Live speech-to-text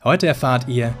Heute erfahrt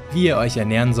ihr, wie ihr euch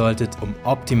ernähren solltet, um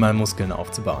optimal Muskeln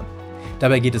aufzubauen.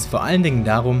 Dabei geht es vor allen Dingen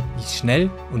darum, wie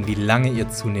schnell und wie lange ihr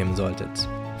zunehmen solltet.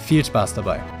 Viel Spaß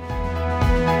dabei!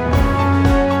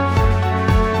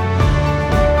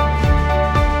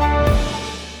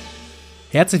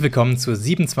 Herzlich willkommen zur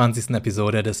 27.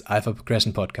 Episode des Alpha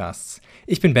Progression Podcasts.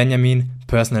 Ich bin Benjamin,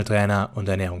 Personal Trainer und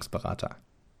Ernährungsberater.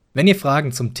 Wenn ihr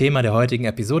Fragen zum Thema der heutigen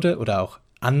Episode oder auch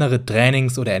andere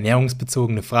trainings- oder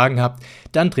ernährungsbezogene Fragen habt,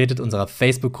 dann tretet unserer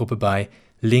Facebook-Gruppe bei.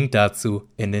 Link dazu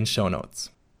in den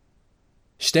Shownotes.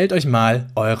 Stellt euch mal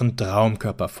euren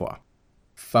Traumkörper vor.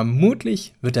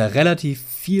 Vermutlich wird er relativ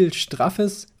viel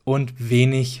straffes und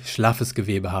wenig schlaffes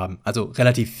Gewebe haben, also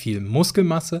relativ viel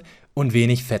Muskelmasse und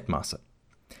wenig Fettmasse.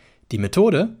 Die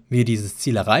Methode, wie ihr dieses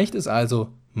Ziel erreicht, ist also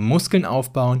Muskeln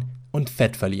aufbauen und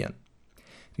Fett verlieren.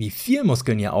 Wie viel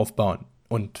Muskeln ihr aufbauen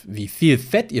und wie viel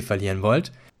Fett ihr verlieren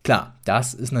wollt, klar,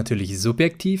 das ist natürlich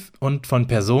subjektiv und von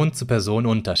Person zu Person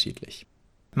unterschiedlich.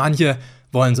 Manche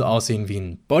wollen so aussehen wie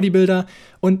ein Bodybuilder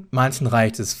und manchen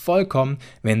reicht es vollkommen,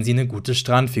 wenn sie eine gute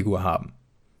Strandfigur haben.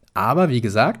 Aber wie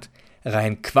gesagt,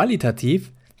 rein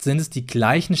qualitativ sind es die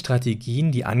gleichen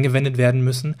Strategien, die angewendet werden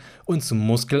müssen und zum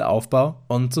Muskelaufbau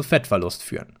und zu Fettverlust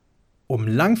führen. Um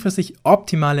langfristig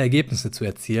optimale Ergebnisse zu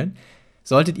erzielen,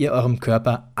 solltet ihr eurem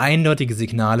Körper eindeutige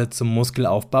Signale zum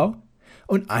Muskelaufbau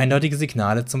und eindeutige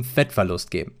Signale zum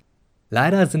Fettverlust geben.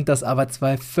 Leider sind das aber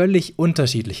zwei völlig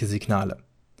unterschiedliche Signale.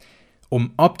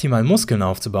 Um optimal Muskeln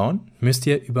aufzubauen, müsst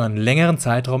ihr über einen längeren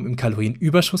Zeitraum im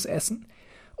Kalorienüberschuss essen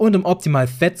und um optimal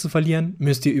Fett zu verlieren,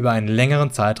 müsst ihr über einen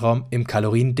längeren Zeitraum im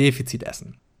Kaloriendefizit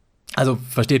essen. Also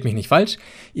versteht mich nicht falsch,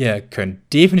 ihr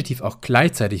könnt definitiv auch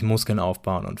gleichzeitig Muskeln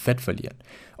aufbauen und Fett verlieren,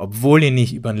 obwohl ihr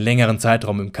nicht über einen längeren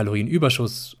Zeitraum im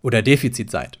Kalorienüberschuss oder Defizit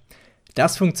seid.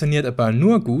 Das funktioniert aber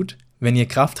nur gut, wenn ihr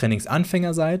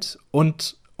Krafttrainingsanfänger seid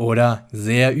und oder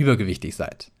sehr übergewichtig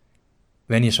seid.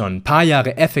 Wenn ihr schon ein paar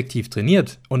Jahre effektiv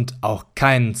trainiert und auch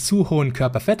keinen zu hohen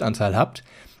Körperfettanteil habt,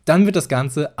 dann wird das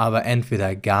Ganze aber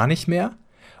entweder gar nicht mehr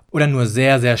oder nur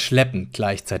sehr, sehr schleppend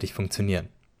gleichzeitig funktionieren.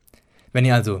 Wenn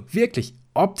ihr also wirklich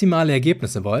optimale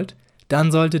Ergebnisse wollt,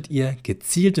 dann solltet ihr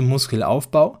gezielte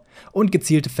Muskelaufbau und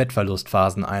gezielte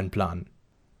Fettverlustphasen einplanen.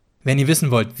 Wenn ihr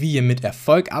wissen wollt, wie ihr mit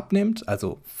Erfolg abnehmt,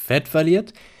 also Fett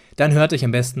verliert, dann hört euch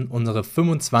am besten unsere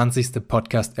 25.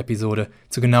 Podcast-Episode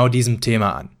zu genau diesem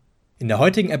Thema an. In der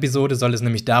heutigen Episode soll es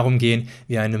nämlich darum gehen,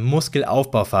 wie ihr eine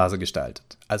Muskelaufbauphase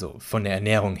gestaltet, also von der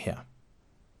Ernährung her.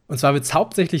 Und zwar wird es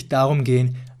hauptsächlich darum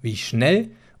gehen, wie schnell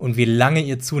und wie lange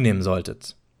ihr zunehmen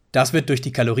solltet. Das wird durch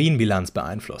die Kalorienbilanz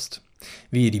beeinflusst.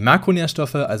 Wie ihr die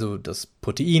Makronährstoffe, also das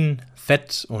Protein,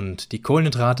 Fett und die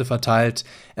Kohlenhydrate verteilt,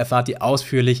 erfahrt ihr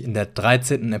ausführlich in der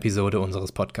 13. Episode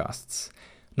unseres Podcasts.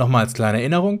 Nochmal als kleine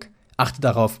Erinnerung, achtet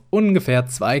darauf, ungefähr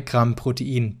 2 Gramm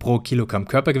Protein pro Kilogramm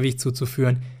Körpergewicht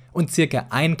zuzuführen und ca.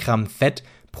 1 Gramm Fett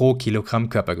pro Kilogramm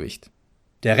Körpergewicht.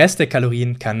 Der Rest der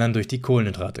Kalorien kann dann durch die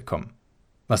Kohlenhydrate kommen.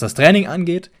 Was das Training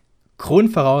angeht,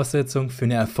 Grundvoraussetzung für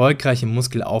eine erfolgreiche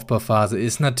Muskelaufbauphase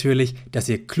ist natürlich, dass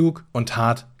ihr klug und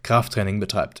hart Krafttraining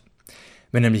betreibt.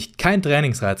 Wenn nämlich kein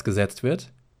Trainingsreiz gesetzt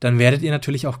wird, dann werdet ihr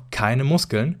natürlich auch keine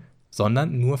Muskeln,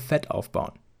 sondern nur Fett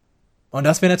aufbauen. Und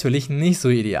das wäre natürlich nicht so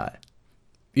ideal.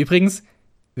 Übrigens,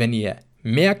 wenn ihr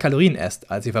mehr Kalorien esst,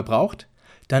 als ihr verbraucht,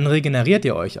 dann regeneriert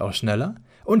ihr euch auch schneller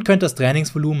und könnt das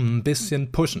Trainingsvolumen ein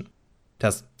bisschen pushen.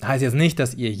 Das heißt jetzt nicht,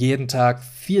 dass ihr jeden Tag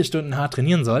 4 Stunden hart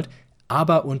trainieren sollt,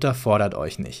 aber unterfordert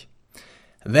euch nicht.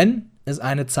 Wenn es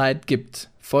eine Zeit gibt,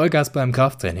 Vollgas beim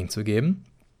Krafttraining zu geben,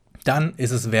 dann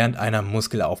ist es während einer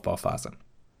Muskelaufbauphase.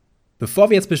 Bevor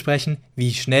wir jetzt besprechen,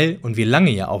 wie schnell und wie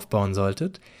lange ihr aufbauen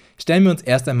solltet, stellen wir uns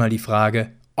erst einmal die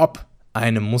Frage, ob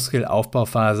eine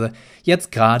Muskelaufbauphase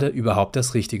jetzt gerade überhaupt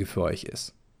das Richtige für euch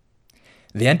ist.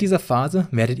 Während dieser Phase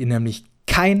werdet ihr nämlich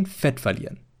kein Fett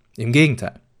verlieren. Im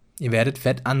Gegenteil, ihr werdet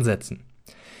Fett ansetzen.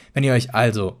 Wenn ihr euch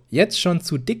also jetzt schon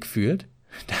zu dick fühlt,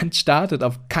 dann startet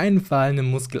auf keinen Fall eine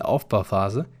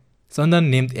Muskelaufbauphase, sondern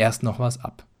nehmt erst noch was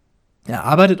ab.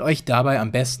 Erarbeitet euch dabei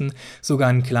am besten sogar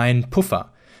einen kleinen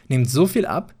Puffer. Nehmt so viel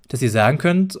ab, dass ihr sagen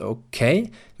könnt,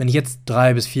 okay, wenn ich jetzt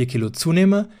 3 bis 4 Kilo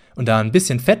zunehme und da ein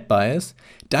bisschen Fett bei ist,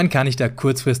 dann kann ich da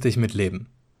kurzfristig mit leben.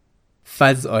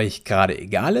 Falls es euch gerade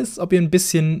egal ist, ob ihr ein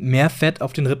bisschen mehr Fett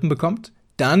auf den Rippen bekommt,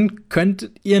 dann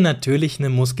könntet ihr natürlich eine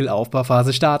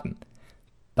Muskelaufbauphase starten.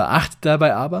 Beachtet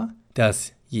dabei aber,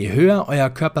 dass je höher euer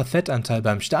Körperfettanteil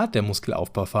beim Start der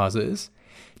Muskelaufbauphase ist,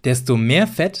 desto mehr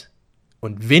Fett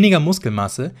und weniger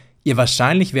Muskelmasse ihr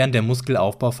wahrscheinlich während der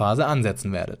Muskelaufbauphase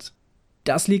ansetzen werdet.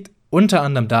 Das liegt unter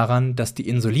anderem daran, dass die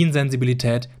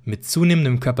Insulinsensibilität mit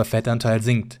zunehmendem Körperfettanteil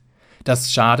sinkt.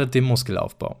 Das schadet dem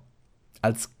Muskelaufbau.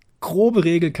 Als grobe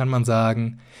Regel kann man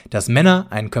sagen, dass Männer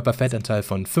einen Körperfettanteil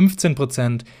von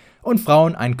 15% und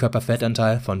Frauen einen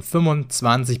Körperfettanteil von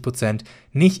 25%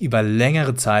 nicht über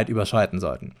längere Zeit überschreiten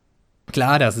sollten.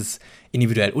 Klar, das ist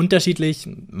individuell unterschiedlich.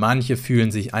 Manche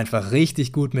fühlen sich einfach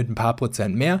richtig gut mit ein paar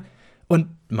Prozent mehr und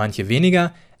manche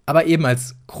weniger, aber eben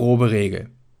als grobe Regel.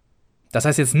 Das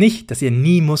heißt jetzt nicht, dass ihr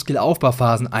nie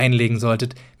Muskelaufbauphasen einlegen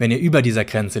solltet, wenn ihr über dieser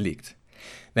Grenze liegt.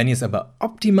 Wenn ihr es aber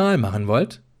optimal machen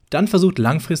wollt, dann versucht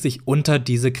langfristig unter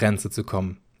diese Grenze zu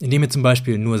kommen, indem ihr zum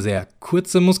Beispiel nur sehr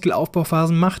kurze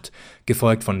Muskelaufbauphasen macht,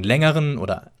 gefolgt von längeren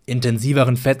oder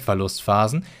intensiveren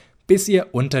Fettverlustphasen, bis ihr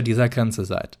unter dieser Grenze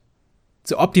seid.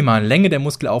 Zur optimalen Länge der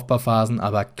Muskelaufbauphasen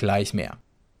aber gleich mehr.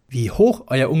 Wie hoch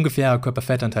euer ungefährer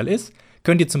Körperfettanteil ist,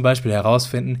 könnt ihr zum Beispiel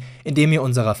herausfinden, indem ihr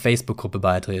unserer Facebook-Gruppe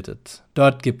beitretet.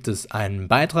 Dort gibt es einen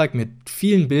Beitrag mit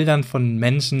vielen Bildern von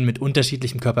Menschen mit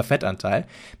unterschiedlichem Körperfettanteil,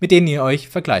 mit denen ihr euch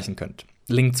vergleichen könnt.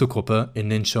 Link zur Gruppe in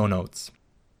den Shownotes.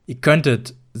 Ihr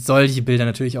könntet solche Bilder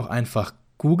natürlich auch einfach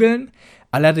googeln,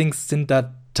 allerdings sind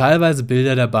da teilweise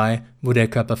Bilder dabei, wo der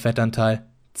Körperfettanteil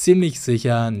ziemlich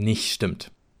sicher nicht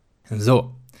stimmt.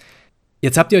 So,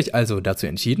 jetzt habt ihr euch also dazu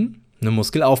entschieden, eine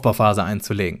Muskelaufbauphase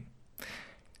einzulegen.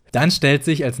 Dann stellt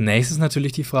sich als nächstes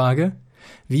natürlich die Frage,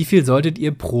 wie viel solltet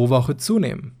ihr pro Woche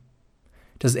zunehmen?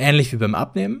 Das ist ähnlich wie beim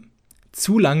Abnehmen.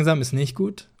 Zu langsam ist nicht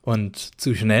gut und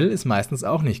zu schnell ist meistens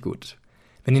auch nicht gut.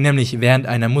 Wenn ihr nämlich während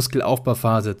einer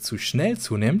Muskelaufbauphase zu schnell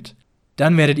zunehmt,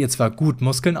 dann werdet ihr zwar gut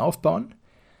Muskeln aufbauen,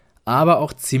 aber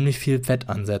auch ziemlich viel Fett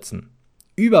ansetzen.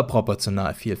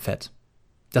 Überproportional viel Fett.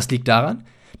 Das liegt daran,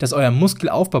 dass euer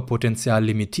Muskelaufbaupotenzial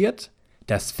limitiert,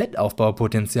 das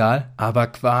Fettaufbaupotenzial aber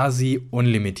quasi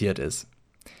unlimitiert ist.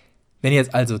 Wenn ihr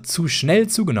jetzt also zu schnell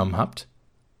zugenommen habt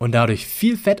und dadurch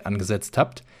viel Fett angesetzt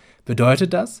habt,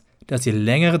 bedeutet das, dass ihr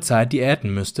längere Zeit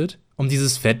diäten müsstet, um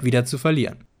dieses Fett wieder zu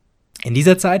verlieren. In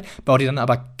dieser Zeit baut ihr dann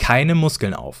aber keine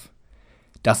Muskeln auf.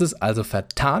 Das ist also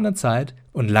vertane Zeit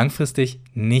und langfristig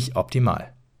nicht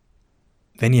optimal.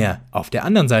 Wenn ihr auf der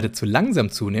anderen Seite zu langsam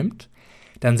zunehmt,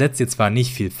 dann setzt ihr zwar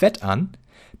nicht viel Fett an,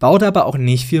 baut aber auch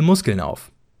nicht viel Muskeln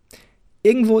auf.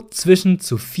 Irgendwo zwischen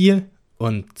zu viel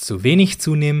und zu wenig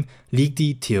zunehmen liegt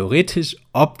die theoretisch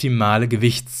optimale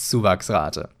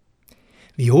Gewichtszuwachsrate.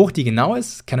 Wie hoch die genau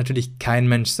ist, kann natürlich kein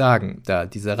Mensch sagen, da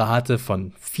diese Rate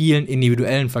von vielen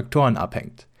individuellen Faktoren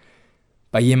abhängt.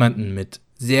 Bei jemandem mit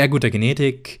sehr guter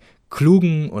Genetik,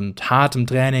 klugem und hartem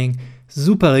Training,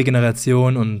 super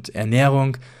Regeneration und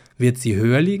Ernährung wird sie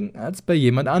höher liegen als bei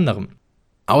jemand anderem.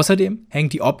 Außerdem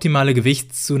hängt die optimale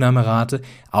Gewichtszunahmerate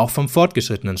auch vom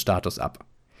fortgeschrittenen Status ab.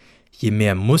 Je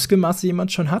mehr Muskelmasse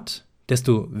jemand schon hat,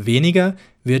 desto weniger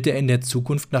wird er in der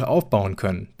Zukunft noch aufbauen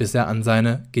können, bis er an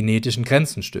seine genetischen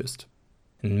Grenzen stößt.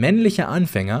 Ein männlicher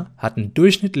Anfänger hat ein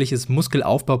durchschnittliches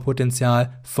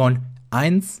Muskelaufbaupotenzial von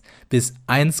 1 bis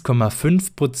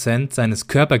 1,5% seines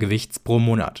Körpergewichts pro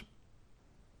Monat.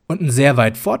 Und ein sehr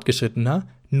weit fortgeschrittener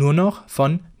nur noch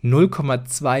von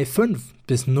 0,25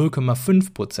 bis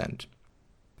 0,5%.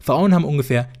 Frauen haben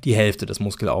ungefähr die Hälfte des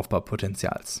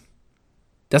Muskelaufbaupotenzials.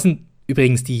 Das sind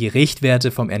übrigens die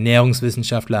Richtwerte vom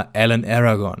Ernährungswissenschaftler Alan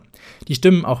Aragon. Die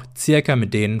stimmen auch circa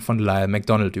mit denen von Lyle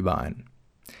McDonald überein.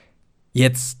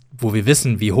 Jetzt, wo wir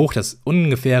wissen, wie hoch das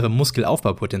ungefähre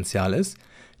Muskelaufbaupotenzial ist,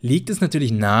 liegt es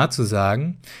natürlich nahe zu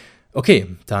sagen, okay,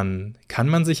 dann kann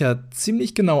man sich ja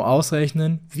ziemlich genau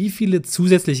ausrechnen, wie viele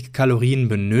zusätzliche Kalorien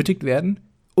benötigt werden,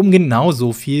 um genau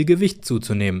so viel Gewicht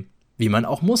zuzunehmen, wie man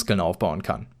auch Muskeln aufbauen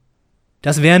kann.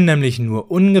 Das wären nämlich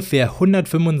nur ungefähr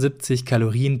 175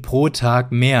 Kalorien pro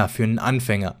Tag mehr für einen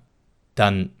Anfänger.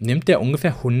 Dann nimmt der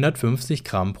ungefähr 150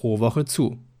 Gramm pro Woche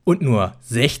zu. Und nur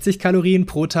 60 Kalorien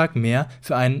pro Tag mehr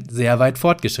für einen sehr weit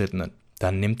fortgeschrittenen.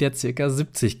 Dann nimmt der ca.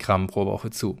 70 Gramm pro Woche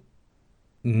zu.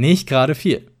 Nicht gerade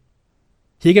viel.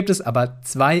 Hier gibt es aber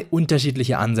zwei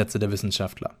unterschiedliche Ansätze der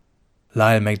Wissenschaftler.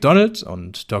 Lyle McDonald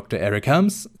und Dr. Eric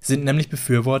Helms sind nämlich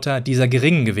Befürworter dieser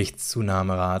geringen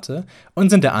Gewichtszunahmerate und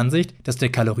sind der Ansicht, dass der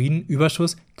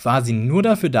Kalorienüberschuss quasi nur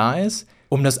dafür da ist,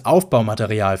 um das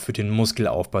Aufbaumaterial für den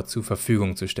Muskelaufbau zur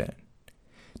Verfügung zu stellen.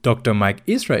 Dr. Mike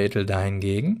Israel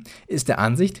dahingegen ist der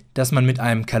Ansicht, dass man mit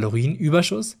einem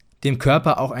Kalorienüberschuss dem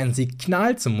Körper auch ein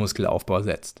Signal zum Muskelaufbau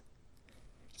setzt.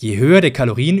 Je höher der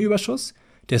Kalorienüberschuss,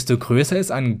 desto größer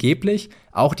ist angeblich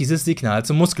auch dieses Signal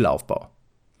zum Muskelaufbau.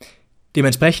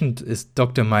 Dementsprechend ist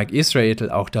Dr. Mike Israel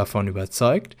auch davon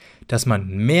überzeugt, dass man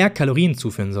mehr Kalorien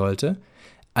zuführen sollte,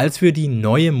 als für die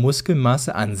neue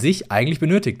Muskelmasse an sich eigentlich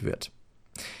benötigt wird.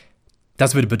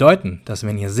 Das würde bedeuten, dass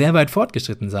wenn ihr sehr weit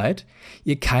fortgeschritten seid,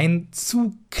 ihr keinen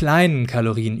zu kleinen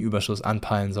Kalorienüberschuss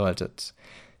anpeilen solltet.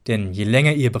 Denn je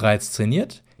länger ihr bereits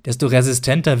trainiert, desto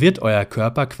resistenter wird euer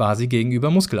Körper quasi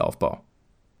gegenüber Muskelaufbau.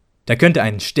 Da könnte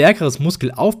ein stärkeres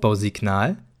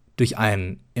Muskelaufbausignal durch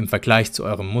einen im Vergleich zu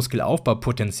eurem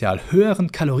Muskelaufbaupotenzial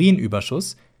höheren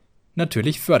Kalorienüberschuss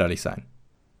natürlich förderlich sein.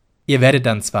 Ihr werdet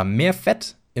dann zwar mehr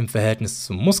Fett im Verhältnis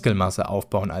zur Muskelmasse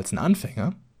aufbauen als ein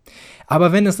Anfänger,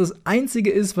 aber wenn es das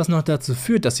Einzige ist, was noch dazu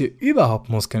führt, dass ihr überhaupt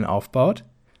Muskeln aufbaut,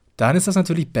 dann ist das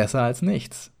natürlich besser als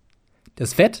nichts.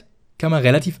 Das Fett kann man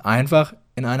relativ einfach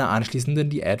in einer anschließenden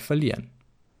Diät verlieren.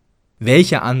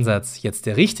 Welcher Ansatz jetzt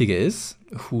der richtige ist,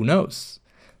 who knows?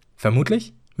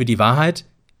 Vermutlich wird die Wahrheit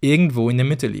irgendwo in der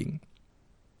Mitte liegen.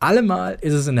 Allemal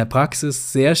ist es in der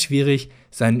Praxis sehr schwierig,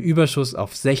 seinen Überschuss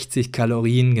auf 60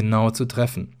 Kalorien genau zu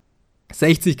treffen.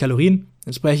 60 Kalorien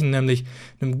entsprechen nämlich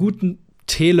einem guten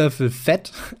Teelöffel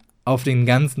Fett auf den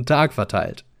ganzen Tag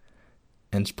verteilt.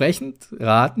 Entsprechend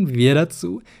raten wir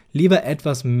dazu, lieber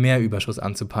etwas mehr Überschuss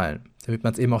anzupeilen, damit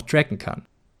man es eben auch tracken kann.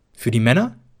 Für die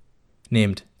Männer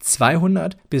nehmt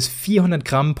 200 bis 400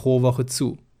 Gramm pro Woche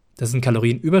zu. Das ist ein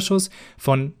Kalorienüberschuss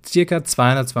von ca.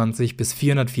 220 bis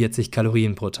 440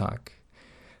 Kalorien pro Tag.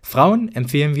 Frauen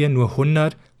empfehlen wir nur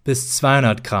 100 bis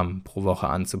 200 Gramm pro Woche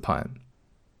anzupeilen.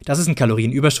 Das ist ein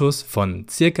Kalorienüberschuss von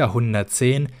ca.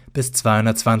 110 bis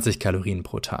 220 Kalorien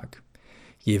pro Tag.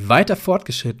 Je weiter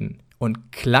fortgeschritten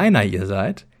und kleiner ihr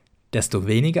seid, desto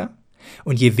weniger.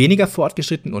 Und je weniger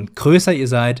fortgeschritten und größer ihr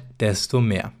seid, desto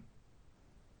mehr.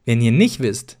 Wenn ihr nicht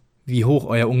wisst, wie hoch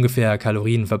euer ungefährer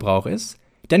Kalorienverbrauch ist,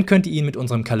 dann könnt ihr ihn mit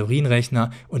unserem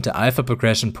Kalorienrechner unter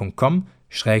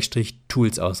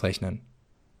alphaprogression.com/tools ausrechnen.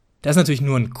 Das ist natürlich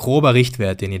nur ein grober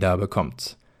Richtwert, den ihr da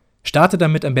bekommt. Startet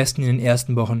damit am besten in den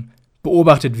ersten Wochen,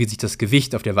 beobachtet, wie sich das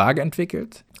Gewicht auf der Waage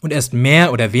entwickelt und esst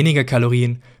mehr oder weniger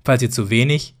Kalorien, falls ihr zu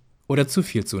wenig oder zu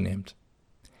viel zunehmt.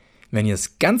 Wenn ihr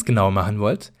es ganz genau machen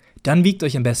wollt, dann wiegt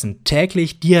euch am besten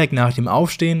täglich direkt nach dem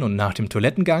Aufstehen und nach dem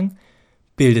Toilettengang,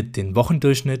 bildet den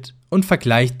Wochendurchschnitt und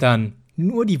vergleicht dann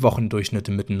nur die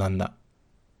Wochendurchschnitte miteinander.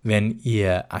 Wenn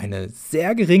ihr eine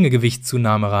sehr geringe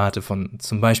Gewichtszunahmerate von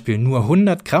zum Beispiel nur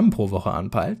 100 Gramm pro Woche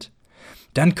anpeilt,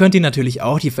 dann könnt ihr natürlich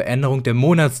auch die Veränderung der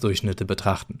Monatsdurchschnitte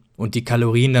betrachten und die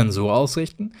Kalorien dann so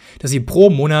ausrichten, dass ihr pro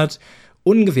Monat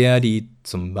ungefähr die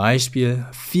zum Beispiel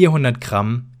 400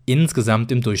 Gramm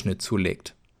insgesamt im Durchschnitt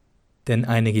zulegt. Denn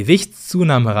eine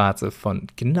Gewichtszunahmerate von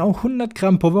genau 100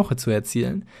 Gramm pro Woche zu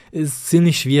erzielen, ist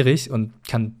ziemlich schwierig und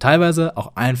kann teilweise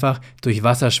auch einfach durch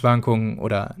Wasserschwankungen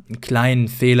oder einen kleinen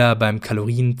Fehler beim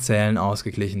Kalorienzählen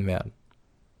ausgeglichen werden.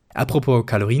 Apropos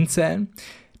Kalorienzählen,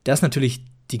 das ist natürlich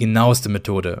die genaueste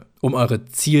Methode, um eure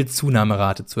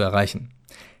Zielzunahmerate zu erreichen.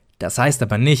 Das heißt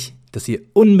aber nicht, dass ihr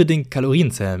unbedingt Kalorien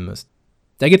zählen müsst.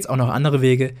 Da gibt es auch noch andere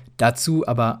Wege, dazu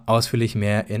aber ausführlich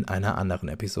mehr in einer anderen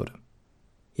Episode.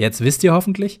 Jetzt wisst ihr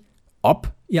hoffentlich,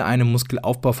 ob ihr eine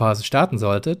Muskelaufbauphase starten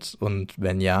solltet und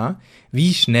wenn ja,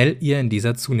 wie schnell ihr in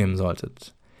dieser zunehmen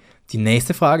solltet. Die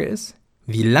nächste Frage ist,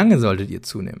 wie lange solltet ihr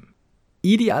zunehmen?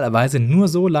 Idealerweise nur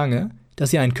so lange,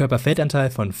 dass ihr einen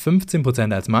Körperfettanteil von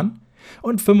 15% als Mann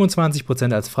und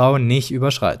 25% als Frau nicht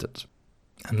überschreitet.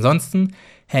 Ansonsten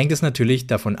hängt es natürlich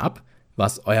davon ab,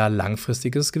 was euer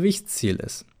langfristiges Gewichtsziel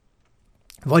ist.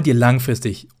 Wollt ihr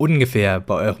langfristig ungefähr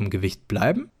bei eurem Gewicht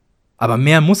bleiben, aber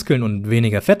mehr Muskeln und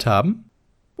weniger Fett haben?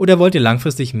 Oder wollt ihr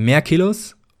langfristig mehr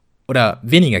Kilos oder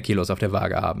weniger Kilos auf der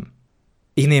Waage haben?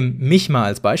 Ich nehme mich mal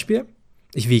als Beispiel.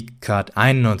 Ich wiege gerade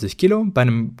 91 Kilo bei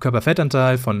einem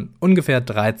Körperfettanteil von ungefähr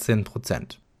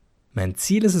 13%. Mein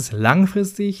Ziel ist es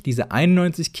langfristig, diese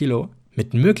 91 Kilo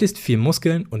mit möglichst viel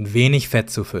Muskeln und wenig Fett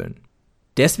zu füllen.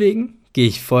 Deswegen gehe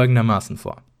ich folgendermaßen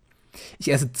vor.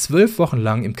 Ich esse 12 Wochen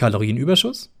lang im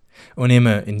Kalorienüberschuss und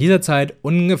nehme in dieser Zeit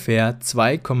ungefähr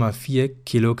 2,4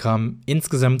 Kilogramm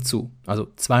insgesamt zu, also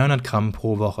 200 Gramm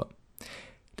pro Woche.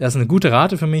 Das ist eine gute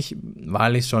Rate für mich,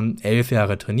 weil ich schon 11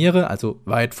 Jahre trainiere, also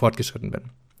weit fortgeschritten bin.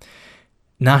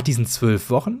 Nach diesen 12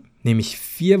 Wochen nehme ich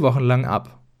 4 Wochen lang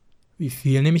ab. Wie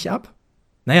viel nehme ich ab?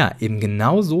 Naja, eben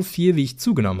genau so viel, wie ich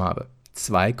zugenommen habe.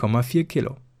 2,4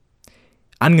 Kilo.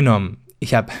 Angenommen,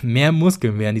 ich habe mehr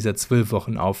Muskeln während dieser 12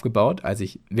 Wochen aufgebaut, als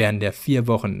ich während der 4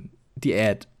 Wochen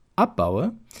Diät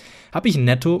abbaue, habe ich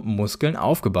netto Muskeln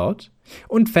aufgebaut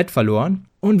und Fett verloren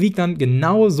und wiege dann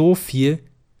genau so viel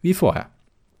wie vorher.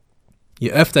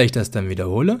 Je öfter ich das dann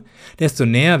wiederhole, desto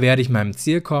näher werde ich meinem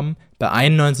Ziel kommen, bei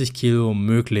 91 Kilo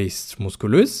möglichst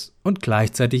muskulös und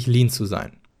gleichzeitig lean zu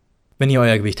sein. Wenn ihr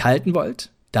euer Gewicht halten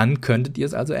wollt, dann könntet ihr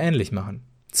es also ähnlich machen.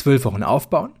 12 Wochen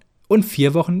aufbauen und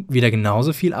 4 Wochen wieder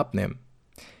genauso viel abnehmen.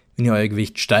 Wenn ihr euer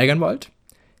Gewicht steigern wollt,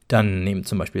 dann nehmt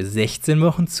zum Beispiel 16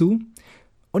 Wochen zu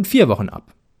und 4 Wochen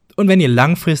ab. Und wenn ihr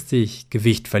langfristig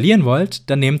Gewicht verlieren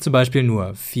wollt, dann nehmt zum Beispiel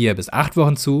nur 4 bis 8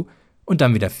 Wochen zu und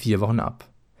dann wieder 4 Wochen ab.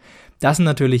 Das sind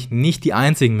natürlich nicht die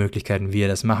einzigen Möglichkeiten, wie ihr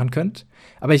das machen könnt,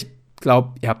 aber ich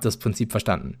glaube, ihr habt das Prinzip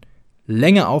verstanden.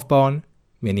 länger aufbauen,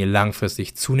 wenn ihr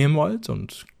langfristig zunehmen wollt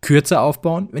und kürzer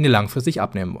aufbauen, wenn ihr langfristig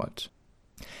abnehmen wollt.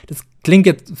 Das klingt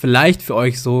jetzt vielleicht für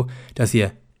euch so, dass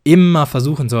ihr immer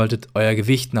versuchen solltet, euer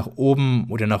Gewicht nach oben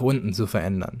oder nach unten zu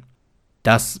verändern.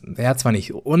 Das wäre zwar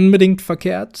nicht unbedingt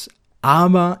verkehrt,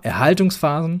 aber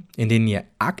Erhaltungsphasen, in denen ihr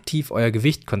aktiv euer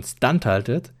Gewicht konstant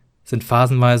haltet, sind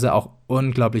phasenweise auch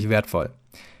unglaublich wertvoll.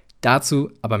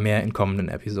 Dazu aber mehr in kommenden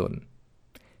Episoden.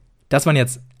 Das waren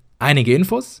jetzt einige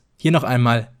Infos, hier noch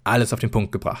einmal alles auf den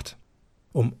Punkt gebracht.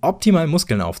 Um optimal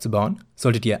Muskeln aufzubauen,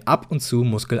 solltet ihr ab und zu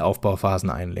Muskelaufbauphasen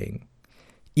einlegen.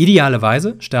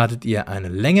 Idealerweise startet ihr eine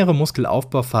längere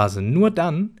Muskelaufbauphase nur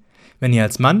dann, wenn ihr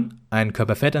als Mann einen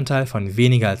Körperfettanteil von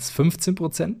weniger als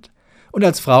 15% und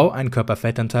als Frau einen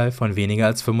Körperfettanteil von weniger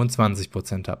als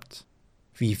 25% habt.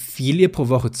 Wie viel ihr pro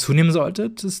Woche zunehmen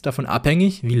solltet, ist davon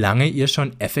abhängig, wie lange ihr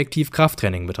schon effektiv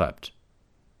Krafttraining betreibt.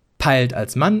 Peilt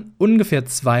als Mann ungefähr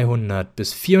 200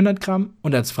 bis 400 Gramm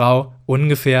und als Frau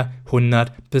ungefähr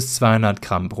 100 bis 200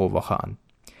 Gramm pro Woche an.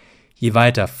 Je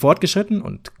weiter fortgeschritten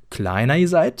und kleiner ihr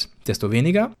seid, desto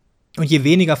weniger. Und je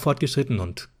weniger fortgeschritten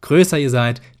und größer ihr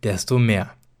seid, desto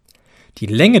mehr. Die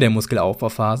Länge der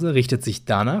Muskelaufbauphase richtet sich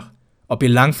danach, ob ihr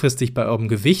langfristig bei eurem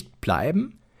Gewicht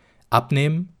bleiben,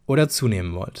 abnehmen oder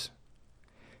zunehmen wollt.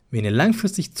 Wenn ihr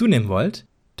langfristig zunehmen wollt,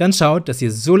 dann schaut, dass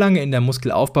ihr so lange in der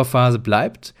Muskelaufbauphase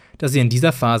bleibt, dass ihr in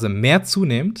dieser Phase mehr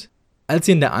zunehmt, als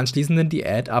ihr in der anschließenden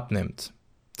Diät abnehmt.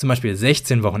 Zum Beispiel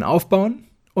 16 Wochen aufbauen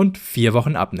und 4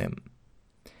 Wochen abnehmen.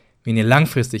 Wenn ihr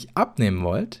langfristig abnehmen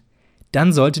wollt,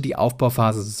 dann sollte die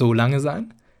Aufbauphase so lange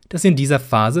sein, dass ihr in dieser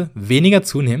Phase weniger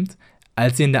zunehmt,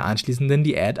 als ihr in der anschließenden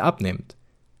Diät abnehmt.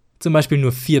 Zum Beispiel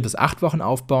nur 4 bis 8 Wochen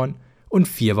aufbauen und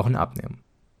 4 Wochen abnehmen.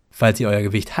 Falls ihr euer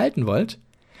Gewicht halten wollt,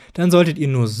 dann solltet ihr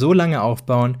nur so lange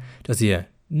aufbauen, dass ihr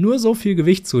nur so viel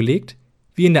Gewicht zulegt,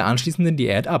 wie in der anschließenden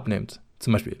Diät abnehmt.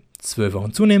 Zum Beispiel 12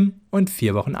 Wochen zunehmen und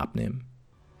 4 Wochen abnehmen.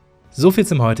 So viel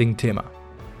zum heutigen Thema.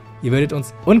 Ihr würdet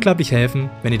uns unglaublich helfen,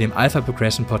 wenn ihr dem Alpha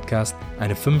Progression Podcast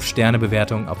eine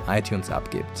 5-Sterne-Bewertung auf iTunes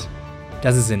abgebt.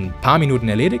 Das ist in ein paar Minuten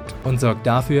erledigt und sorgt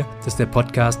dafür, dass der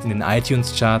Podcast in den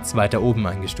iTunes-Charts weiter oben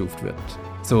eingestuft wird.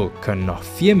 So können noch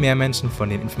viel mehr Menschen von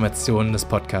den Informationen des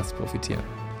Podcasts profitieren.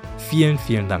 Vielen,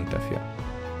 vielen Dank dafür.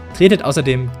 Tretet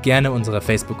außerdem gerne unserer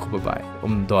Facebook-Gruppe bei,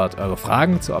 um dort eure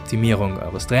Fragen zur Optimierung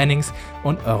eures Trainings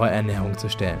und eurer Ernährung zu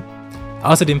stellen.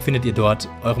 Außerdem findet ihr dort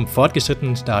eurem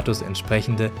fortgeschrittenen Status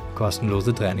entsprechende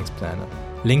kostenlose Trainingspläne.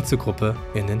 Link zur Gruppe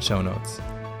in den Shownotes.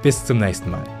 Bis zum nächsten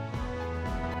Mal.